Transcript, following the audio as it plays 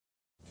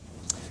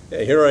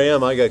Yeah, here I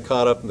am. I got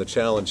caught up in the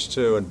challenge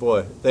too, and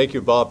boy, thank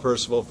you, Bob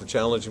Percival, for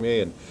challenging me.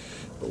 And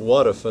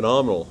what a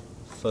phenomenal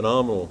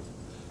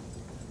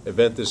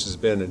event this has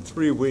been. In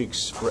 3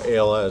 weeks for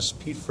ALS,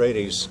 Pete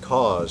Frady's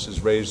cause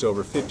has raised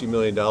over $50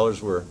 million,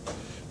 where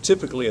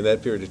typically in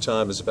that period of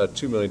time is about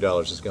 $2 million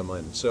has come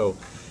in. So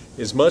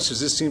as much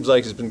as this seems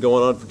like it's been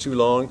going on for too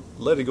long,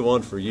 let it go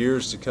on for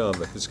years to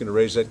come. If it's going to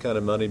raise that kind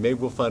of money, maybe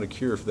we'll find a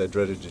cure for that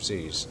dreaded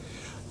disease.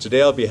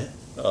 Today I'll be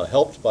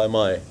helped by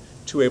my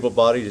 2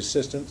 able-bodied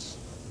assistants.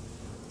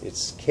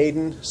 It's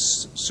Caden,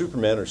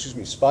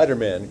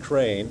 Spider-Man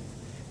Crane,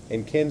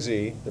 and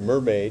Kenzie, the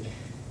mermaid,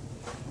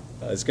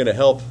 is going to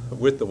help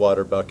with the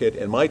water bucket.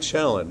 And my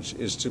challenge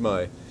is to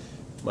my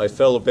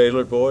fellow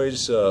Baylor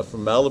boys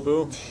from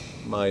Malibu,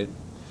 my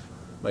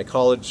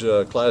college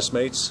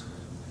classmates,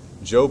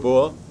 Joe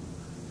Boa,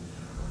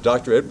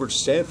 Dr. Edward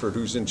Stanford,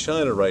 who's in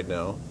China right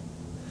now,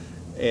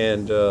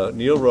 and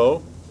Neil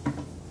Rowe,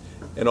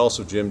 and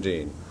also Jim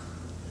Dean.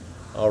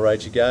 All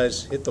right, you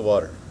guys, hit the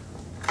water.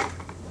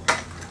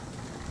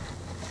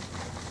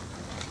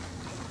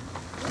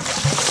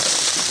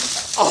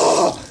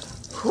 Oh,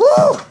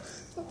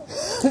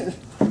 whew.